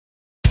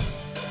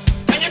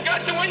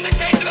got to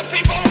indicate to the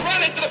people who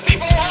run it, to the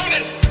people who own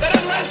it, that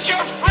unless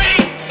you're free,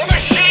 the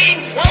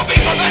machine will be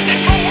prevented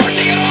from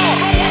working at all,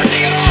 from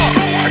working at all,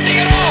 from working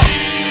at all.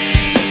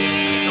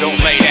 Don't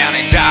lay down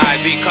and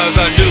die because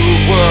a new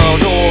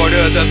world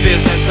order, the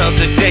business of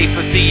the day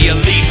for the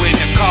elite when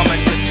they're coming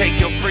to take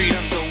your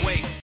freedoms away.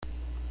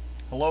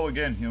 Hello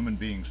again, human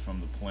beings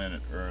from the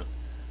planet Earth.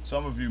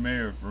 Some of you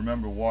may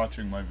remember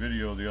watching my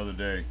video the other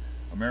day,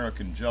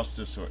 American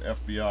Justice or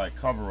FBI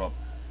cover-up,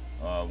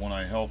 when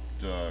I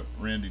helped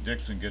Randy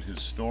Dixon get his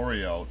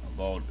story out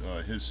about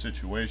his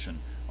situation.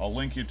 I'll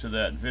link you to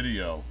that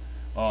video.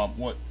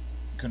 What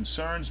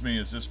concerns me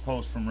is this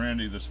post from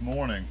Randy this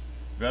morning.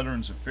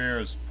 Veterans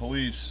Affairs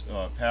Police,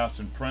 past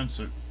and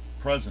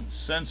present,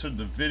 censored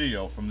the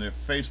video from their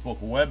Facebook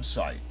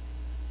website.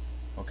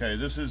 Okay,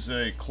 this is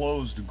a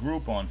closed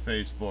group on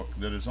Facebook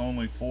that is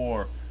only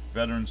for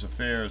Veterans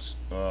Affairs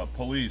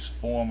Police,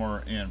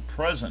 former and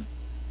present.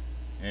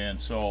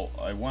 And so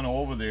I went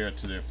over there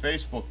to their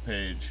Facebook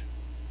page,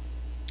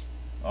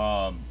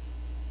 and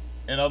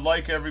I'd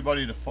like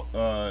everybody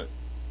to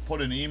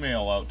put an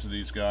email out to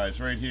these guys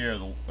right here.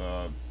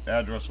 The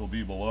address will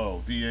be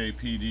below,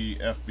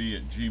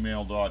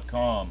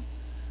 vapdfb@gmail.com.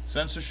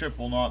 Censorship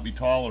will not be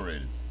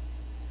tolerated,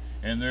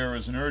 and there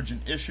is an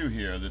urgent issue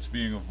here that's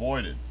being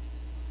avoided.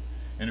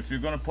 And if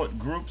you're going to put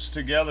groups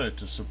together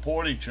to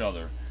support each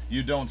other,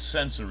 you don't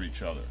censor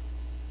each other.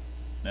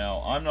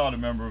 Now, I'm not a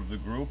member of the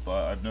group.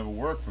 I've never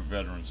worked for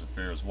Veterans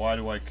Affairs. Why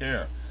do I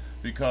care?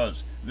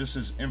 Because this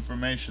is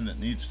information that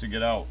needs to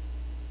get out.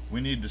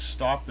 We need to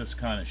stop this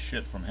kind of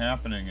shit from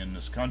happening in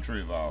this country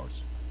of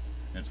ours.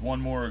 It's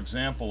one more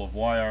example of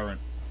why our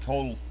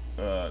total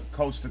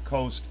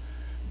coast-to-coast,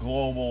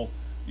 global,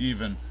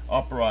 even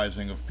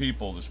uprising of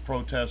people, this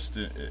protest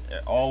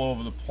all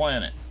over the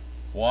planet.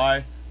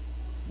 Why?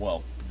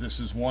 Well, this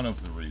is one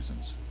of the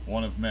reasons.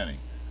 One of many.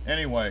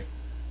 Anyway,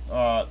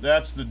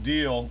 that's the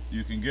deal.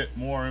 You can get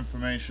more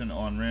information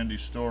on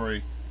Randy's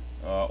story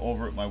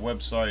over at my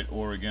website,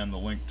 or again, the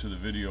link to the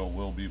video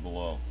will be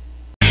below.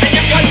 And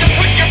you've got to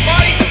put your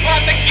bodies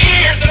upon the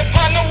gears and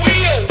upon the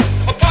wheels,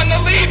 upon the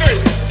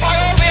levers, upon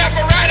all the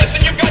apparatus,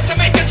 and you've got to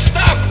make